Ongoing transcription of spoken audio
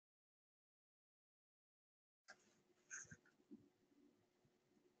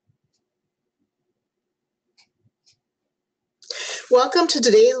Welcome to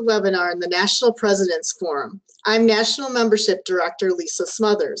today's webinar in the National President's Forum. I'm National Membership Director Lisa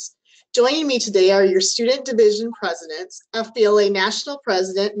Smothers. Joining me today are your Student Division Presidents, FBLA National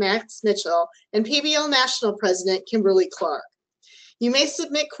President Max Michel and PBL National President Kimberly Clark. You may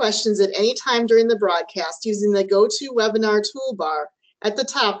submit questions at any time during the broadcast using the GoToWebinar toolbar at the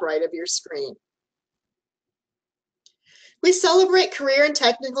top right of your screen. We celebrate career and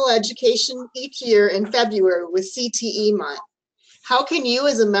technical education each year in February with CTE Month. How can you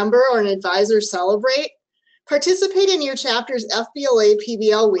as a member or an advisor celebrate? Participate in your chapter's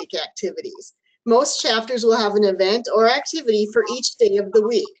FBLA-PBL week activities. Most chapters will have an event or activity for each day of the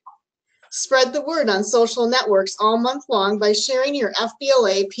week. Spread the word on social networks all month long by sharing your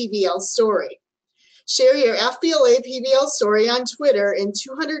FBLA-PBL story. Share your FBLA-PBL story on Twitter in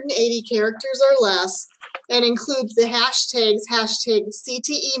 280 characters or less and include the hashtags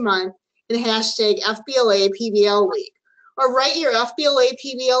 #CTE Month and #FBLA-PBL Week. Or write your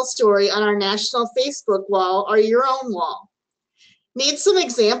FBLA-PBL story on our national Facebook wall or your own wall. Need some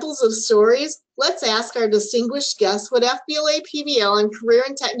examples of stories? Let's ask our distinguished guests what FBLA-PBL and Career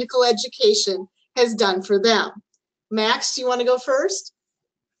and Technical Education has done for them. Max, do you want to go first?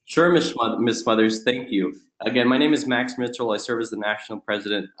 Sure, Ms. Smothers, thank you. Again, my name is Max Mitchell. I serve as the National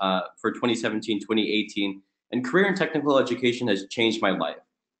President for 2017-2018, and Career and Technical Education has changed my life,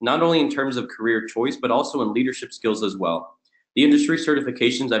 not only in terms of career choice, but also in leadership skills as well. The industry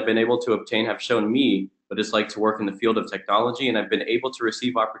certifications I've been able to obtain have shown me what it's like to work in the field of technology, and I've been able to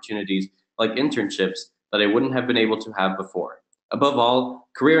receive opportunities like internships that I wouldn't have been able to have before. Above all,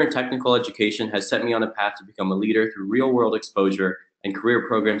 career and technical education has set me on a path to become a leader through real-world exposure and career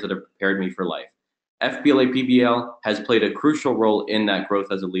programs that have prepared me for life. FBLA-PBL has played a crucial role in that growth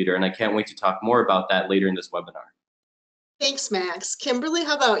as a leader, and I can't wait to talk more about that later in this webinar. Thanks, Max. Kimberly,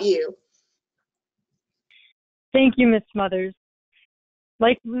 how about you? Thank you, Ms. Smothers.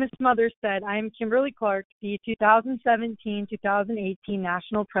 Like Ms. Smothers said, I am Kimberly Clark, the 2017-2018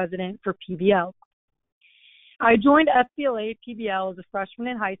 National President for PBL. I joined FBLA-PBL as a freshman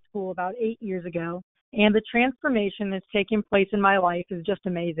in high school about 8 years ago, and the transformation that's taken place in my life is just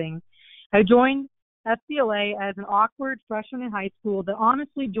amazing. I joined FBLA as an awkward freshman in high school that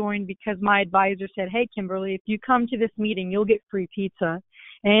honestly joined because my advisor said, "Hey, Kimberly, if you come to this meeting, you'll get free pizza."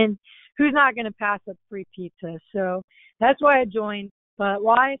 And who's not going to pass up free pizza? So that's why I joined. But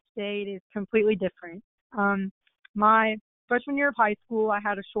why I stayed is completely different. My freshman year of high school, I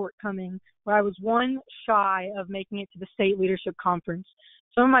had a shortcoming where I was one shy of making it to the state leadership conference.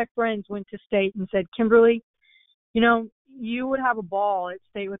 Some of my friends went to state and said, "Kimberly, you know, you would have a ball at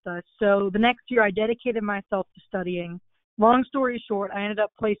state with us." So the next year I dedicated myself to studying. Long story short, I ended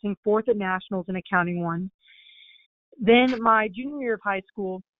up placing 4th at nationals in accounting 1. Then my junior year of high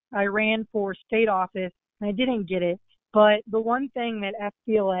school, I ran for state office and I didn't get it. But the one thing that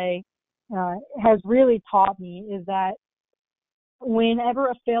FBLA has really taught me is that whenever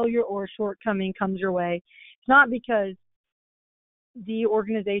a failure or a shortcoming comes your way, it's not because the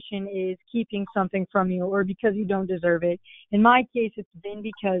organization is keeping something from you or because you don't deserve it. In my case, it's been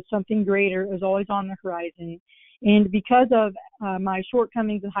because something greater is always on the horizon. And because of my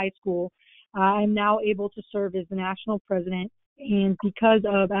shortcomings in high school, I'm now able to serve as the national president. And because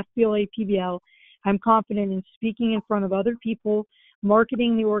of FBLA-PBL, I'm confident in speaking in front of other people,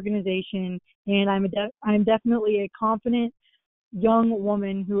 marketing the organization, and I'm definitely a confident young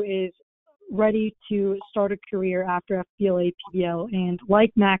woman who is ready to start a career after FBLA-PBL. And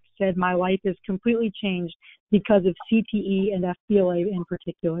like Max said, my life is completely changed because of CTE and FBLA in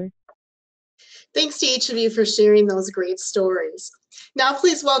particular. Thanks to each of you for sharing those great stories. Now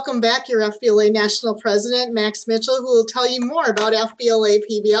please welcome back your FBLA National President, Max Mitchell, who will tell you more about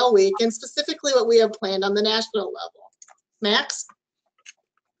FBLA-PBL Week and specifically what we have planned on the national level. Max?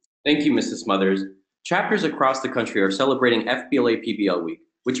 Thank you, Mrs. Smothers. Chapters across the country are celebrating FBLA-PBL Week,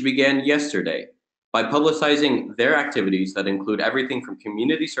 which began yesterday, by publicizing their activities that include everything from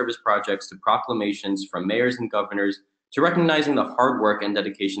community service projects to proclamations from mayors and governors to recognizing the hard work and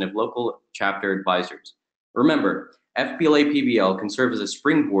dedication of local chapter advisors. Remember, FBLA-PBL can serve as a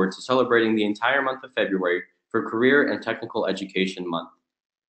springboard to celebrating the entire month of February for Career and Technical Education Month.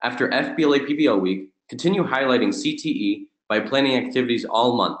 After FBLA-PBL Week, continue highlighting CTE by planning activities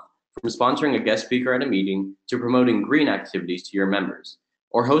all month, from sponsoring a guest speaker at a meeting to promoting green activities to your members,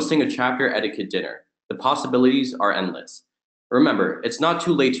 or hosting a chapter etiquette dinner. The possibilities are endless. Remember, it's not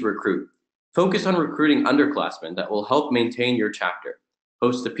too late to recruit. Focus on recruiting underclassmen that will help maintain your chapter.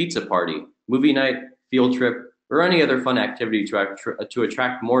 Host a pizza party, movie night, field trip, or any other fun activity to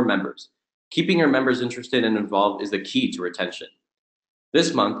attract more members. Keeping your members interested and involved is the key to retention.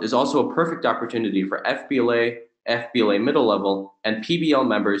 This month is also a perfect opportunity for FBLA FBLA middle level, and PBL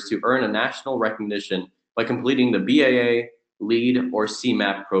members to earn a national recognition by completing the BAA, LEAD, or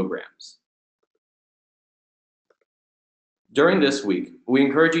CMAP programs. During this week, we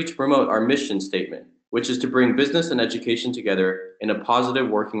encourage you to promote our mission statement, which is to bring business and education together in a positive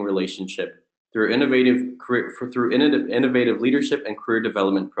working relationship through innovative leadership and career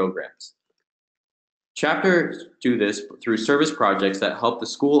development programs. Chapters do this through service projects that help the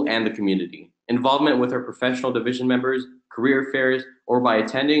school and the community, involvement with our professional division members, career fairs, or by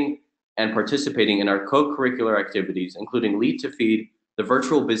attending and participating in our co-curricular activities, including Lead to Feed, the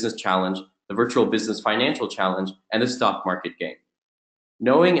Virtual Business Challenge, the Virtual Business Financial Challenge, and the Stock Market Game.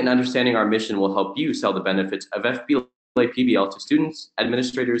 Knowing and understanding our mission will help you sell the benefits of FBLA-PBL to students,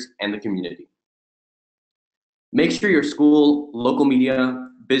 administrators, and the community. Make sure your school, local media,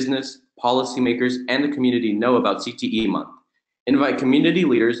 business, policymakers, and the community know about CTE Month. Invite community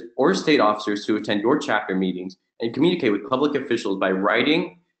leaders or state officers to attend your chapter meetings and communicate with public officials by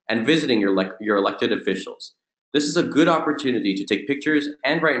writing and visiting your elected officials. This is a good opportunity to take pictures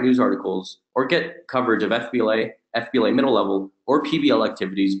and write news articles or get coverage of FBLA, FBLA middle level, or PBL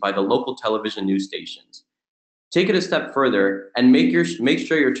activities by the local television news stations. Take it a step further and make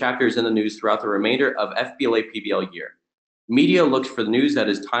sure your chapter is in the news throughout the remainder of FBLA-PBL year. Media looks for the news that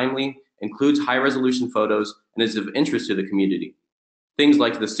is timely, includes high-resolution photos, and is of interest to the community. Things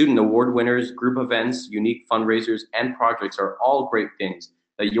like the student award winners, group events, unique fundraisers, and projects are all great things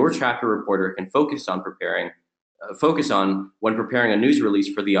that your chapter reporter can focus on when preparing a news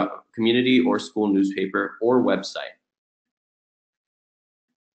release for the community or school newspaper or website.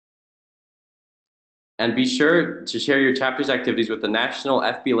 And be sure to share your chapter's activities with the National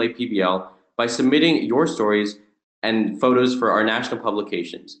FBLA-PBL by submitting your stories and photos for our national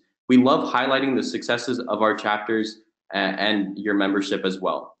publications. We love highlighting the successes of our chapters and your membership as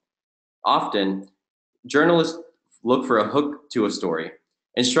well. Often, journalists look for a hook to a story.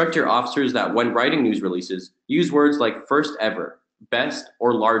 Instruct your officers that when writing news releases, use words like first ever, best,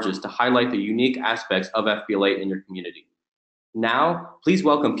 or largest to highlight the unique aspects of FBLA in your community. Now, please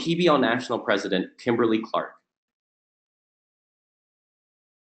welcome PBL National President, Kimberly Clark.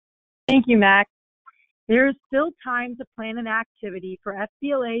 Thank you, Max. There is still time to plan an activity for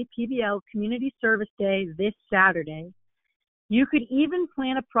FBLA-PBL Community Service Day this Saturday. You could even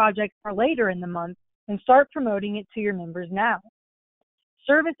plan a project for later in the month and start promoting it to your members now.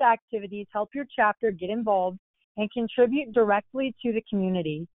 Service activities help your chapter get involved and contribute directly to the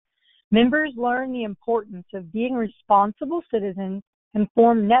community. Members learn the importance of being responsible citizens and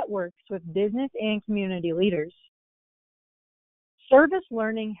form networks with business and community leaders. Service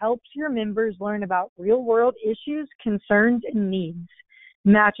learning helps your members learn about real-world issues, concerns, and needs,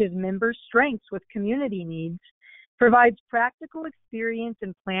 matches members' strengths with community needs, provides practical experience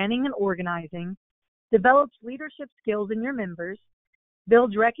in planning and organizing, develops leadership skills in your members,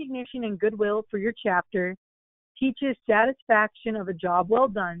 builds recognition and goodwill for your chapter, teaches satisfaction of a job well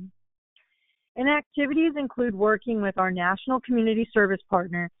done, and activities include working with our national community service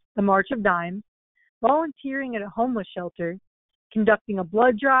partner, the March of Dimes, volunteering at a homeless shelter, conducting a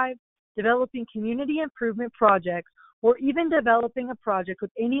blood drive, developing community improvement projects, or even developing a project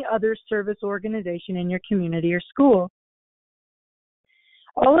with any other service organization in your community or school.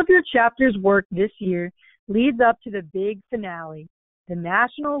 All of your chapter's work this year leads up to the big finale, the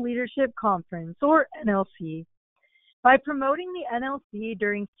National Leadership Conference, or NLC. By promoting the NLC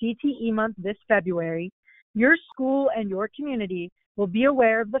during CTE Month this February, your school and your community will be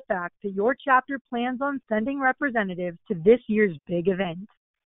aware of the fact that your chapter plans on sending representatives to this year's big event.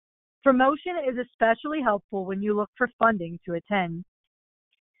 Promotion is especially helpful when you look for funding to attend.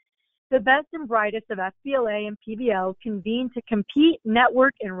 The best and brightest of FBLA and PBL convene to compete,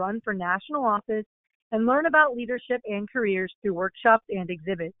 network, and run for national office and learn about leadership and careers through workshops and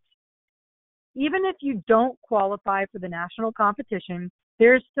exhibits. Even if you don't qualify for the national competition,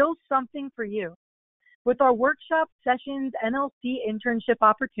 there is still something for you. With our workshop sessions, NLC internship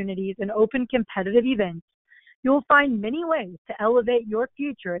opportunities, and open competitive events, you'll find many ways to elevate your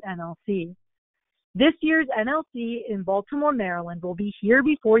future at NLC. This year's NLC in Baltimore, Maryland will be here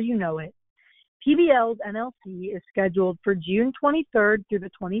before you know it. PBL's NLC is scheduled for June 23rd through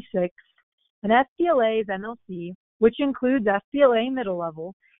the 26th, and FBLA's NLC, which includes FBLA middle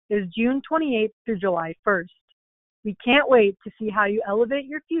level, is June 28th through July 1st. We can't wait to see how you elevate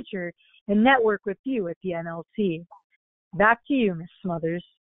your future and network with you at the NLC. Back to you, Ms. Smothers.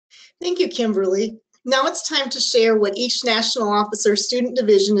 Thank you, Kimberly. Now it's time to share what each National Officer Student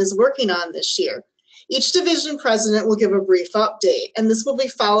Division is working on this year. Each division president will give a brief update, and this will be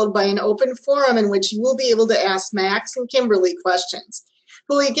followed by an open forum in which you will be able to ask Max and Kimberly questions.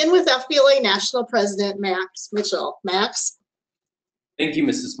 We'll begin with FBLA National President Max Michel. Max? Thank you,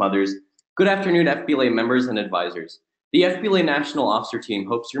 Mrs. Smothers. Good afternoon, FBLA members and advisors. The FBLA National Officer Team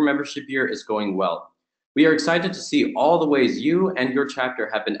hopes your membership year is going well. We are excited to see all the ways you and your chapter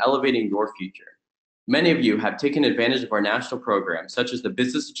have been elevating your future. Many of you have taken advantage of our national programs, such as the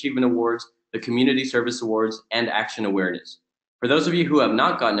Business Achievement Awards, the Community Service Awards, and Action Awareness. For those of you who have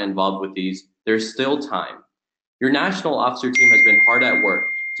not gotten involved with these, there's still time. Your National Officer Team has been hard at work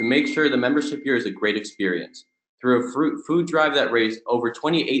to make sure the membership year is a great experience. Through a food drive that raised over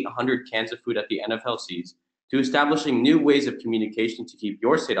 2,800 cans of food at the NFLCs, to establishing new ways of communication to keep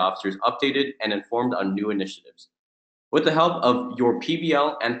your state officers updated and informed on new initiatives. With the help of your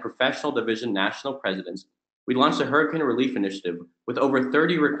PBL and Professional Division National Presidents, we launched a Hurricane Relief Initiative with over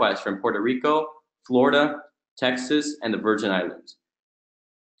 30 requests from Puerto Rico, Florida, Texas, and the Virgin Islands.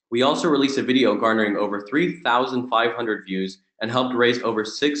 We also released a video garnering over 3,500 views and helped raise over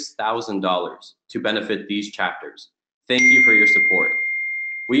 $6,000 to benefit these chapters. Thank you for your support.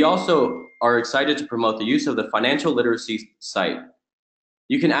 We also are excited to promote the use of the financial literacy site.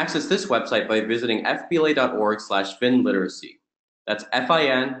 You can access this website by visiting fbla.org/finliteracy. That's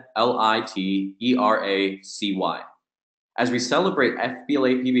FINLITERACY. As we celebrate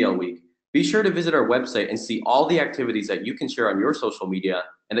FBLA-PBL Week, be sure to visit our website and see all the activities that you can share on your social media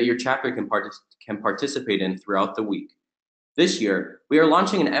and that your chapter can participate in throughout the week. This year, we are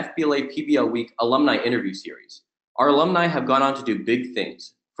launching an FBLA-PBL Week alumni interview series. Our alumni have gone on to do big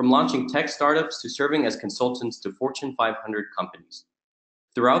things, from launching tech startups to serving as consultants to Fortune 500 companies.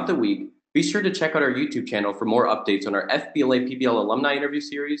 Throughout the week, be sure to check out our YouTube channel for more updates on our FBLA-PBL alumni interview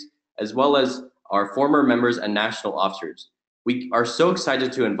series, as well as our former members and national officers. We are so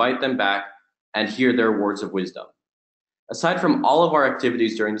excited to invite them back and hear their words of wisdom. Aside from all of our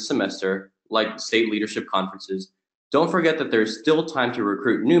activities during the semester, like state leadership conferences, don't forget that there's still time to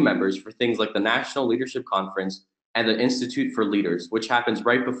recruit new members for things like the National Leadership Conference and the Institute for Leaders, which happens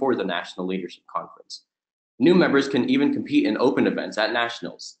right before the National Leadership Conference. New members can even compete in open events at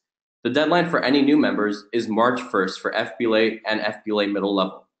nationals. The deadline for any new members is March 1st for FBLA and FBLA middle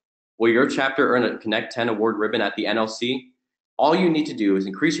level. Will your chapter earn a Connect 10 award ribbon at the NLC? All you need to do is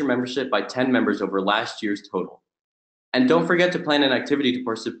increase your membership by 10 members over last year's total. And don't forget to plan an activity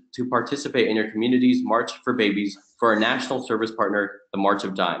to participate in your community's March for Babies for our national service partner, the March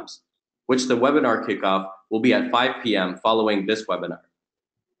of Dimes, which the webinar kickoff will be at 5 p.m. following this webinar.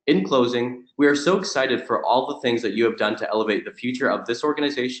 In closing, we are so excited for all the things that you have done to elevate the future of this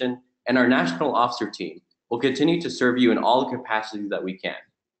organization, and our National Officer Team will continue to serve you in all the capacities that we can.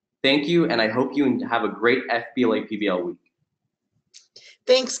 Thank you, and I hope you have a great FBLA-PBL week.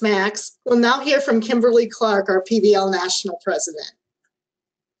 Thanks, Max. We'll now hear from Kimberly Clark, our PBL National President.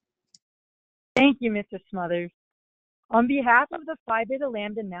 Thank you, Mrs. Smothers. On behalf of the Phi Beta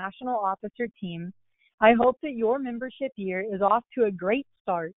Lambda National Officer Team, I hope that your membership year is off to a great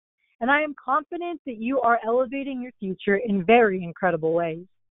start, and I am confident that you are elevating your future in very incredible ways.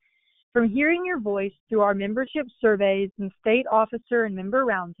 From hearing your voice through our membership surveys and state officer and member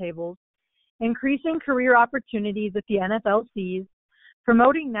roundtables, increasing career opportunities at the NFLCs,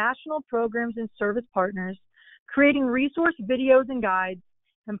 promoting national programs and service partners, creating resource videos and guides,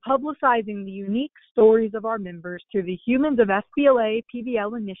 and publicizing the unique stories of our members through the Humans of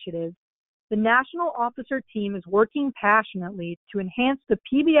FBLA-PBL initiative, the National Officer Team is working passionately to enhance the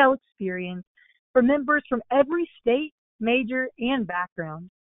PBL experience for members from every state, major, and background.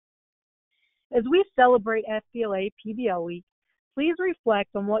 As we celebrate FBLA-PBL Week, please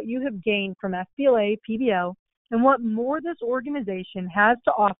reflect on what you have gained from FBLA-PBL and what more this organization has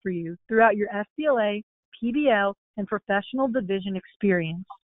to offer you throughout your FBLA, PBL, and professional division experience.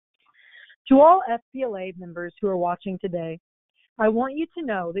 To all FBLA members who are watching today, I want you to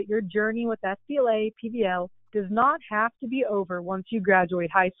know that your journey with FBLA-PBL does not have to be over once you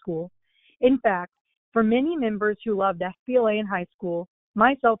graduate high school. In fact, for many members who loved FBLA in high school,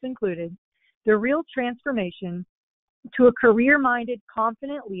 myself included, the real transformation to a career-minded,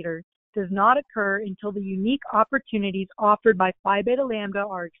 confident leader does not occur until the unique opportunities offered by Phi Beta Lambda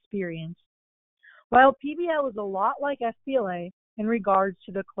are experienced. While PBL is a lot like FBLA in regards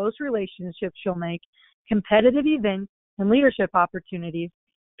to the close relationships you'll make, competitive events, and leadership opportunities,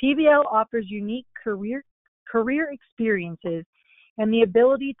 PBL offers unique career experiences and the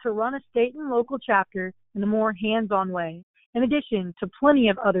ability to run a state and local chapter in a more hands-on way, in addition to plenty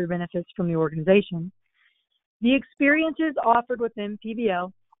of other benefits from the organization. The experiences offered within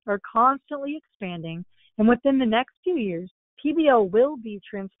PBL are constantly expanding, and within the next few years, PBL will be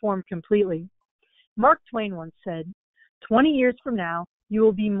transformed completely. Mark Twain once said, 20 years from now, you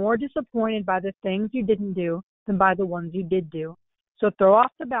will be more disappointed by the things you didn't do than by the ones you did do. So throw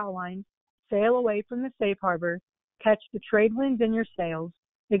off the bow lines, sail away from the safe harbor, catch the trade winds in your sails,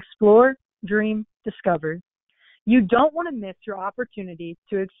 explore, dream, discover. You don't want to miss your opportunity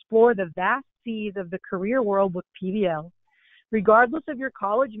to explore the vast seas of the career world with PBL. Regardless of your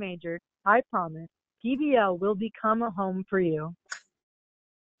college major, I promise, PBL will become a home for you.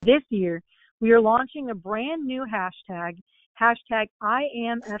 This year, we are launching a brand new hashtag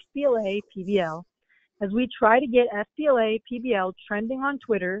 #IamFBLA-PBL, as we try to get FBLA-PBL trending on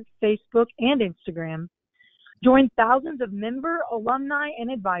Twitter, Facebook, and Instagram. Join thousands of member, alumni,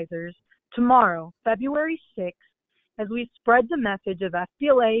 and advisors tomorrow, February 6th, as we spread the message of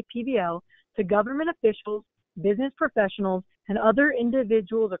FBLA-PBL to government officials, business professionals, and other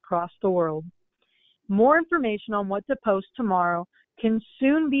individuals across the world. More information on what to post tomorrow can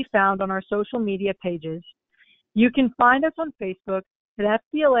soon be found on our social media pages. You can find us on Facebook at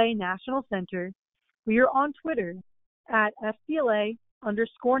FBLA National Center. We are on Twitter at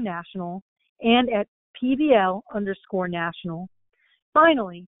FBLA_national and at PBL_national.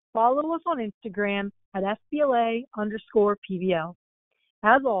 Finally, follow us on Instagram at FBLA_PBL.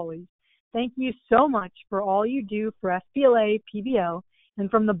 As always, thank you so much for all you do for FBLA-PBL,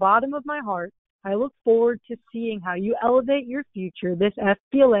 and from the bottom of my heart, I look forward to seeing how you elevate your future this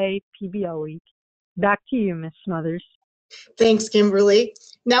FBLA-PBL week. Back to you, Ms. Smothers. Thanks, Kimberly.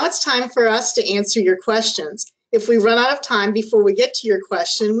 Now it's time for us to answer your questions. If we run out of time before we get to your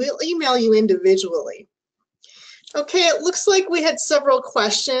question, we'll email you individually. Okay, it looks like we had several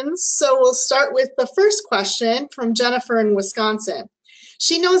questions, so we'll start with the first question from Jennifer in Wisconsin.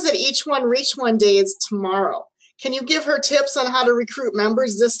 She knows that Each One Reach One Day is tomorrow. Can you give her tips on how to recruit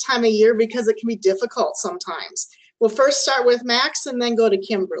members this time of year, because it can be difficult sometimes? We'll first start with Max and then go to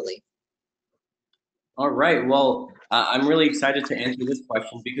Kimberly. All right, well, I'm really excited to answer this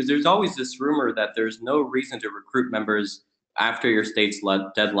question because there's always this rumor that there's no reason to recruit members after your state's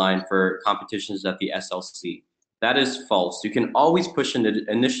deadline for competitions at the SLC. That is false. You can always push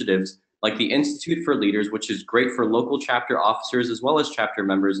initiatives like the Institute for Leaders, which is great for local chapter officers as well as chapter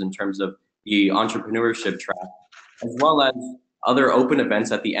members in terms of the entrepreneurship track, as well as other open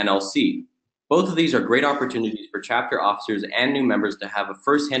events at the NLC. Both of these are great opportunities for chapter officers and new members to have a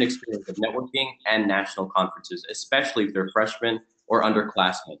firsthand experience of networking and national conferences, especially if they're freshmen or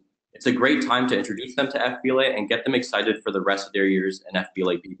underclassmen. It's a great time to introduce them to FBLA and get them excited for the rest of their years in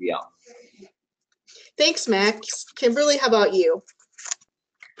FBLA-PBL. Thanks, Max. Kimberly, how about you?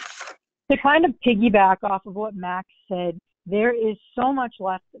 To kind of piggyback off of what Max said, there is so much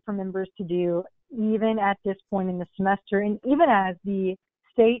left for members to do, even at this point in the semester, and even as the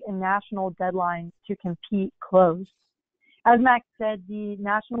state and national deadlines to compete close. As Max said, the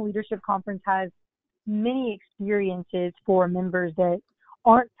National Leadership Conference has many experiences for members that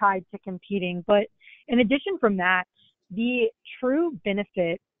aren't tied to competing. But in addition from that, the true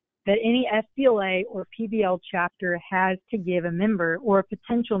benefit that any FBLA or PBL chapter has to give a member or a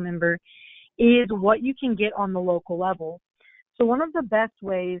potential member is what you can get on the local level. So one of the best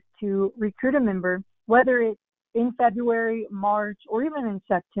ways to recruit a member, whether it's in February, March, or even in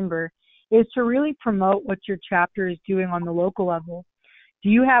September, is to really promote what your chapter is doing on the local level. Do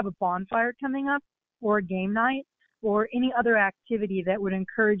you have a bonfire coming up, or a game night, or any other activity that would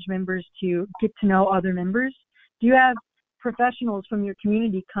encourage members to get to know other members? Do you have professionals from your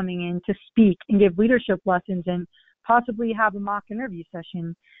community coming in to speak and give leadership lessons and possibly have a mock interview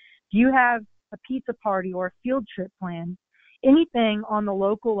session? Do you have a pizza party or a field trip planned? Anything on the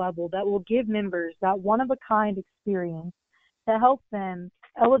local level that will give members that one-of-a-kind experience to help them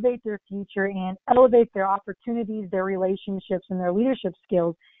elevate their future and elevate their opportunities, their relationships, and their leadership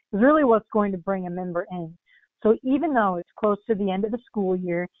skills is really what's going to bring a member in. So even though it's close to the end of the school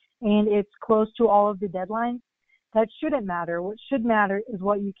year and it's close to all of the deadlines, that shouldn't matter. What should matter is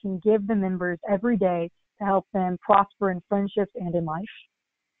what you can give the members every day to help them prosper in friendships and in life.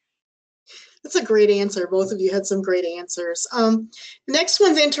 That's a great answer. Both of you had some great answers. The next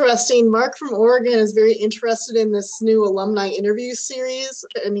one's interesting. Mark from Oregon is very interested in this new alumni interview series,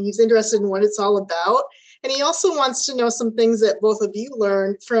 and he's interested in what it's all about. And he also wants to know some things that both of you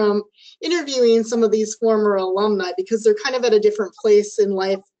learned from interviewing some of these former alumni, because they're kind of at a different place in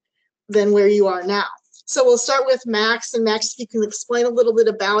life than where you are now. So we'll start with Max, and Max, if you can explain a little bit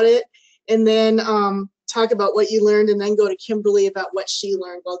about it, and then talk about what you learned, and then go to Kimberly about what she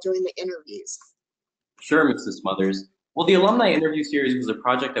learned while doing the interviews. Sure, Mrs. Smothers. Well, the Alumni Interview Series was a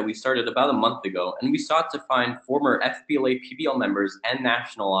project that we started about a month ago, and we sought to find former FBLA-PBL members and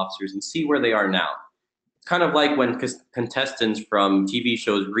national officers and see where they are now. It's kind of like when contestants from TV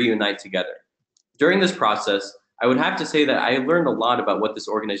shows reunite together. During this process, I would have to say that I learned a lot about what this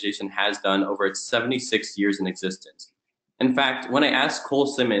organization has done over its 76 years in existence. In fact, when I asked Cole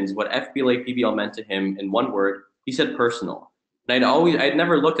Simmons what FBLA-PBL meant to him in one word, he said personal. And I'd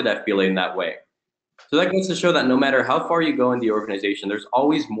never looked at FBLA in that way. So that goes to show that no matter how far you go in the organization, there's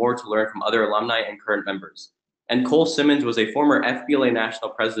always more to learn from other alumni and current members. And Cole Simmons was a former FBLA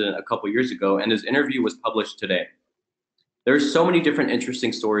national president a couple years ago, and his interview was published today. There's so many different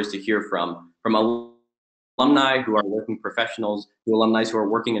interesting stories to hear from alumni who are working professionals to alumni who are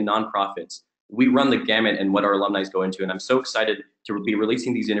working in nonprofits. We run the gamut in what our alumni go into, and I'm so excited to be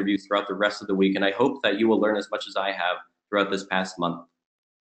releasing these interviews throughout the rest of the week, and I hope that you will learn as much as I have throughout this past month.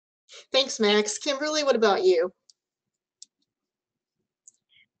 Thanks, Max. Kimberly, what about you?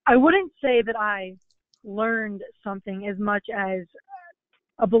 I wouldn't say that I learned something as much as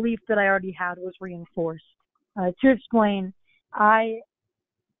a belief that I already had was reinforced. To explain,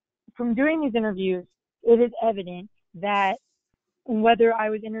 from doing these interviews, it is evident that whether I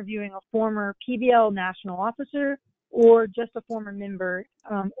was interviewing a former PBL national officer or just a former member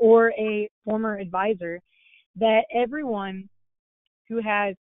or a former advisor, that everyone who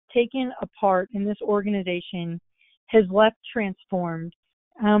has taken a part in this organization has left transformed.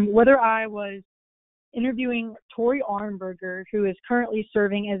 Whether I was interviewing Tori Arnberger, who is currently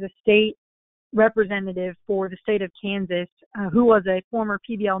serving as a state representative for the state of Kansas, who was a former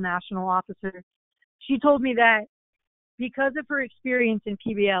PBL national officer, she told me that because of her experience in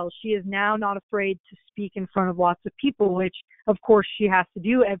PBL, she is now not afraid to speak in front of lots of people, which of course she has to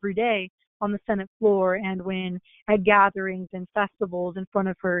do every day on the Senate floor and when at gatherings and festivals in front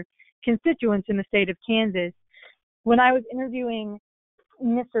of her constituents in the state of Kansas. When I was interviewing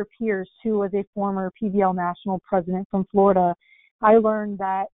Mr. Pierce, who was a former PBL national president from Florida, I learned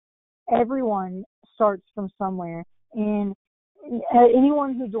that everyone starts from somewhere, and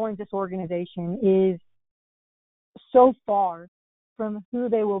anyone who joins this organization is so far from who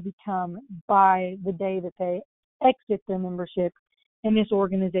they will become by the day that they exit their membership in this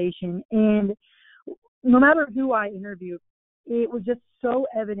organization. And no matter who I interviewed, it was just so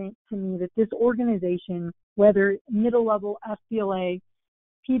evident to me that this organization, whether middle level FBLA,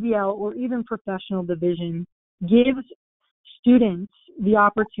 PBL, or even professional division, gives students the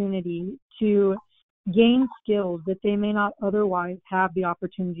opportunity to gain skills that they may not otherwise have the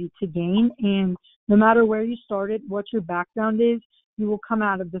opportunity to gain. And no matter where you started, what your background is, you will come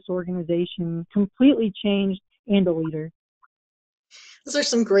out of this organization completely changed and a leader. Those are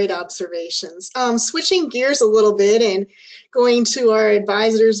some great observations. Switching gears a little bit and going to our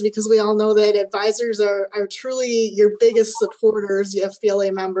advisors, because we all know that advisors are truly your biggest supporters, you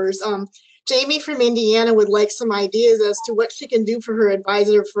FBLA members. Jamie from Indiana would like some ideas as to what she can do for her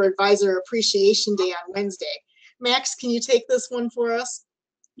advisor for Advisor Appreciation Day on Wednesday. Max, can you take this one for us?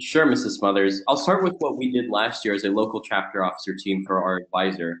 Sure, Mrs. Smothers. I'll start with what we did last year as a local chapter officer team for our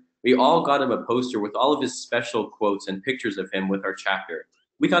advisor. We all got him a poster with all of his special quotes and pictures of him with our chapter.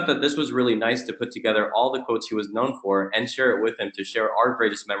 We thought that this was really nice to put together all the quotes he was known for and share it with him to share our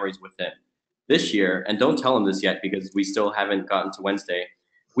greatest memories with him. This year, and don't tell him this yet because we still haven't gotten to Wednesday,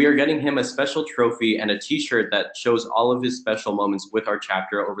 we are getting him a special trophy and a t-shirt that shows all of his special moments with our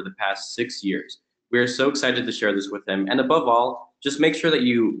chapter over the past 6 years. We are so excited to share this with him. And above all, just make sure that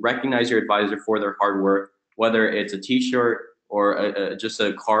you recognize your advisor for their hard work, whether it's a t-shirt or just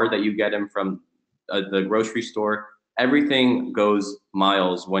a card that you get him from the grocery store. Everything goes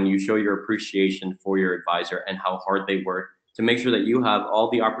miles when you show your appreciation for your advisor and how hard they work to make sure that you have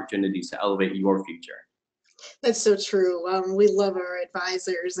all the opportunities to elevate your future. That's so true. We love our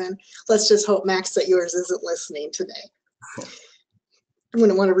advisors, and let's just hope, Max, that yours isn't listening today. I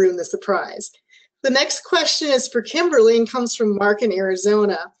wouldn't want to ruin the surprise. The next question is for Kimberly and comes from Mark in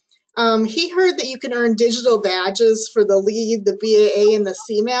Arizona. He heard that you can earn digital badges for the LEAD, the BAA, and the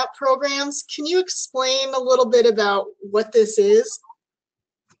CMAP programs. Can you explain a little bit about what this is?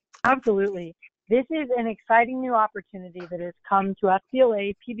 Absolutely. This is an exciting new opportunity that has come to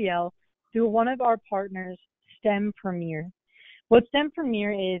FBLA-PBL through one of our partners, STEM Premier. What STEM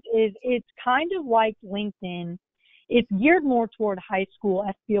Premier is it's kind of like LinkedIn. It's geared more toward high school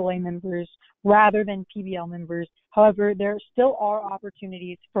FBLA members rather than PBL members. However, there still are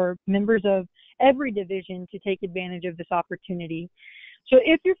opportunities for members of every division to take advantage of this opportunity. So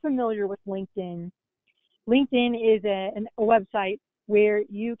if you're familiar with LinkedIn, LinkedIn is a website where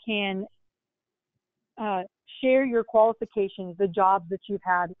you can share your qualifications, the jobs that you've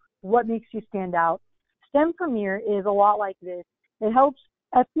had, what makes you stand out. STEM Premier is a lot like this. It helps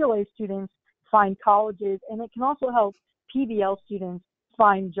FBLA students find colleges, and it can also help PBL students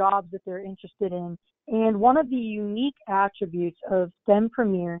find jobs that they're interested in. And one of the unique attributes of STEM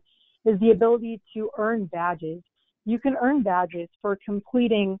Premier is the ability to earn badges. You can earn badges for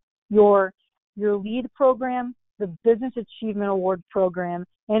completing your LEAD program, the Business Achievement Award program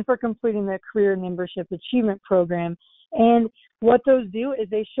and for completing the Career Membership Achievement program. And what those do is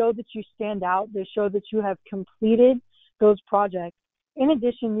they show that you stand out. They show that you have completed those projects. In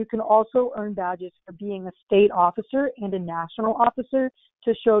addition, you can also earn badges for being a state officer and a national officer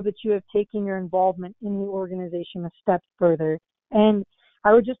to show that you have taken your involvement in the organization a step further. And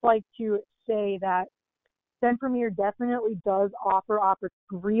I would just like to say that STEM Premier definitely does offer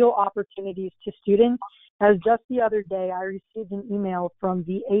real opportunities to students. As just the other day, I received an email from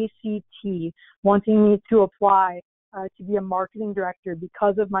the ACT wanting me to apply to be a marketing director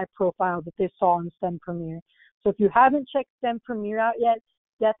because of my profile that they saw in STEM Premier. So if you haven't checked STEM Premier out yet,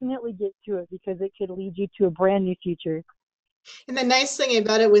 definitely get to it because it could lead you to a brand new future. And the nice thing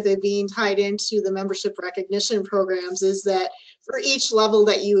about it, with it being tied into the membership recognition programs, is that for each level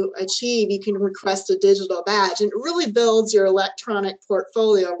that you achieve, you can request a digital badge, and it really builds your electronic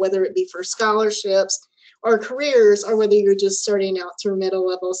portfolio, whether it be for scholarships or careers, or whether you're just starting out through middle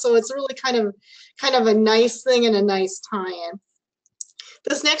level. So it's really kind of a nice thing and a nice tie-in.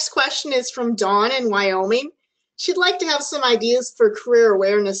 This next question is from Dawn in Wyoming. She'd like to have some ideas for Career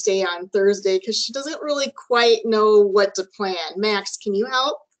Awareness Day on Thursday because she doesn't really quite know what to plan. Max, can you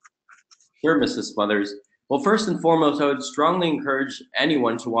help? Sure, Mrs. Smothers. Well, first and foremost, I would strongly encourage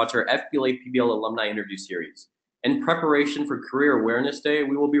anyone to watch our FBLA-PBL alumni interview series. In preparation for Career Awareness Day,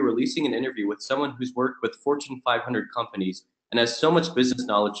 we will be releasing an interview with someone who's worked with Fortune 500 companies and has so much business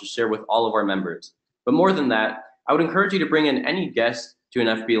knowledge to share with all of our members. But more than that, I would encourage you to bring in any guest to an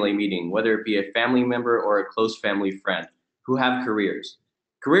FBLA meeting, whether it be a family member or a close family friend who have careers.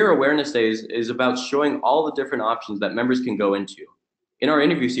 Career Awareness Day is about showing all the different options that members can go into. In our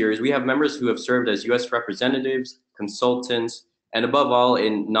interview series, we have members who have served as U.S. representatives, consultants, and above all,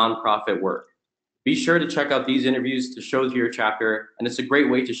 in nonprofit work. Be sure to check out these interviews to show to your chapter, and it's a great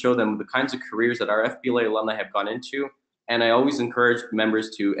way to show them the kinds of careers that our FBLA alumni have gone into. And I always encourage members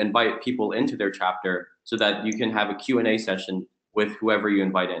to invite people into their chapter so that you can have a Q&A session with whoever you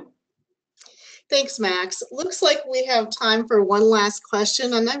invite in. Thanks, Max. Looks like we have time for one last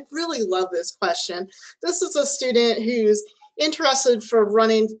question, and I really love this question. This is a student who's interested for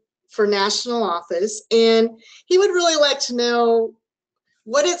running for national office, and he would really like to know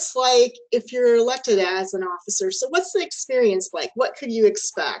what it's like if you're elected as an officer. So what's the experience like? What could you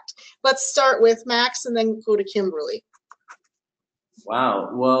expect? Let's start with Max and then go to Kimberly. Wow.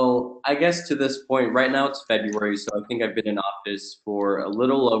 Well, I guess to this point, right now it's February, so I think I've been in office for a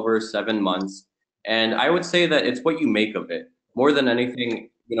little over 7 months. And I would say that it's what you make of it. More than anything,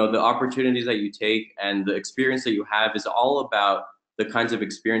 you know, the opportunities that you take and the experience that you have is all about the kinds of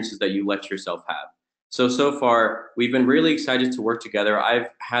experiences that you let yourself have. So far, we've been really excited to work together. I've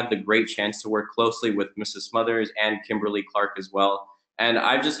had the great chance to work closely with Mrs. Smothers and Kimberly Clark as well. And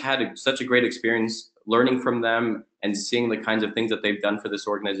I've just had such a great experience learning from them and seeing the kinds of things that they've done for this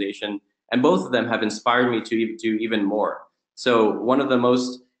organization. And both of them have inspired me to do even more. So one of the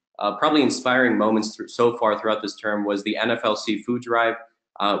most probably inspiring moments so far throughout this term was the NFLC food drive.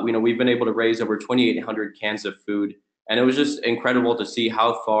 We've been able to raise over 2,800 cans of food. And it was just incredible to see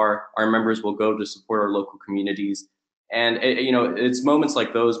how far our members will go to support our local communities. And it's moments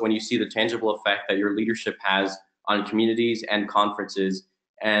like those when you see the tangible effect that your leadership has on communities and conferences.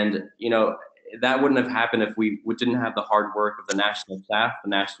 And that wouldn't have happened if we didn't have the hard work of the national staff, the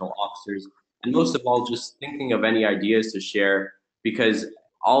national officers, and most of all, just thinking of any ideas to share, because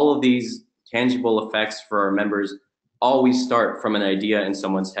all of these tangible effects for our members always start from an idea in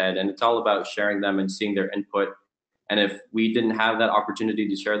someone's head, and it's all about sharing them and seeing their input. And if we didn't have that opportunity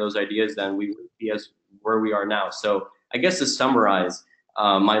to share those ideas, then we would be as where we are now. So I guess to summarize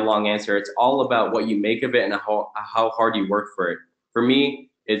my long answer, it's all about what you make of it and how hard you work for it. For me,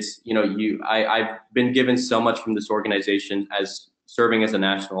 it's, I've been given so much from this organization as serving as a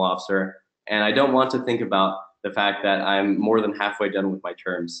national officer, and I don't want to think about the fact that I'm more than halfway done with my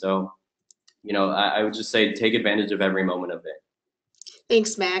term. So, I would just say take advantage of every moment of it.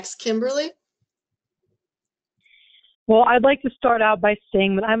 Thanks, Max. Kimberly? Well, I'd like to start out by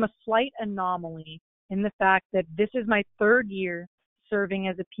saying that I'm a slight anomaly in the fact that this is my third year serving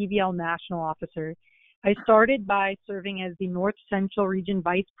as a PBL national officer. I started by serving as the North Central Region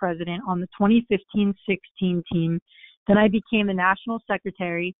Vice President on the 2015-16 team. Then I became the National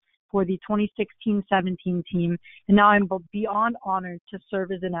Secretary for the 2016-17 team. And now I'm beyond honored to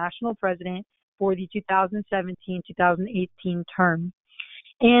serve as the National President for the 2017-2018 term.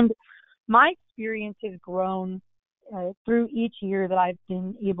 And my experience has grown through each year that I've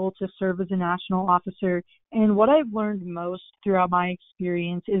been able to serve as a national officer. And what I've learned most throughout my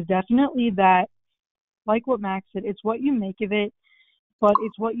experience is definitely that, like what Max said, it's what you make of it, but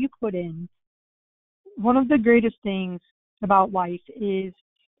it's what you put in. one of the greatest things about life is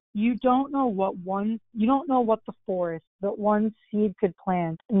you don't know what the forest that one seed could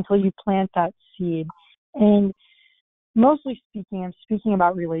plant until you plant that seed. And mostly speaking, I'm speaking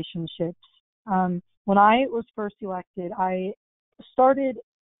about relationships. When I was first elected, I started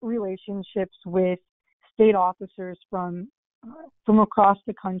relationships with state officers from across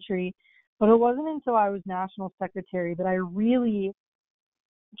the country, but it wasn't until I was national secretary that I really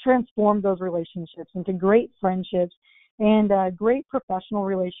transformed those relationships into great friendships and great professional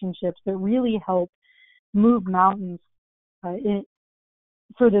relationships that really help move mountains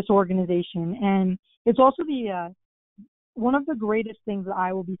for this organization. And it's also one of the greatest things that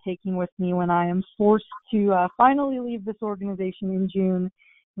I will be taking with me when I am forced to finally leave this organization in June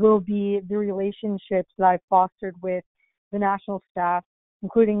will be the relationships that I've fostered with the national staff,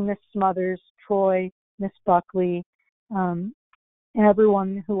 including Ms. Smothers, Troy, Ms. Buckley, and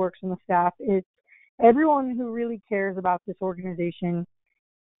everyone who works on the staff. It's everyone who really cares about this organization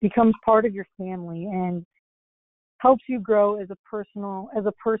becomes part of your family and helps you grow as a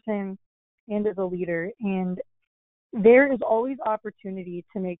person and as a leader. And there is always opportunity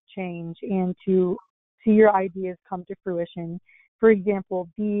to make change and to see your ideas come to fruition. For example,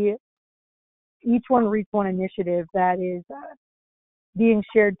 the Each One Reach One initiative that is being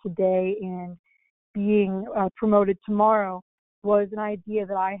shared today and being promoted tomorrow was an idea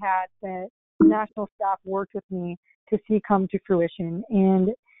that I had that the national staff worked with me to see come to fruition. And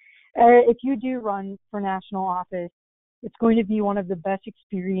if you do run for national office, it's going to be one of the best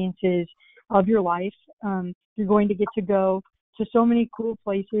experiences of your life. You're going to get to go to so many cool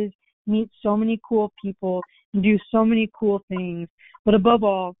places, meet so many cool people, and do so many cool things. But above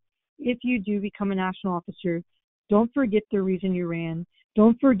all, if you do become a national officer, don't forget the reason you ran.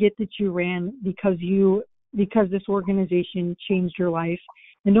 Don't forget that you ran because this organization changed your life.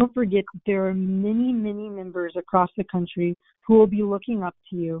 And don't forget that there are many, many members across the country who will be looking up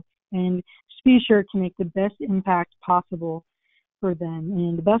to you. And just be sure to make the best impact possible for them.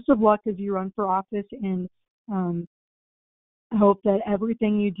 And the best of luck as you run for office. And I hope that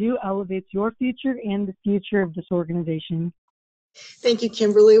everything you do elevates your future and the future of this organization. Thank you,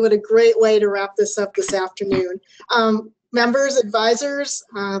 Kimberly. What a great way to wrap this up this afternoon. Members, advisors,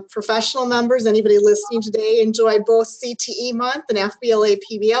 professional members, anybody listening today, enjoy both CTE month and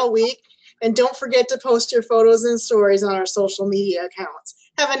FBLA-PBL week. And don't forget to post your photos and stories on our social media accounts.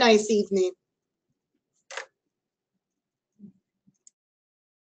 Have a nice evening.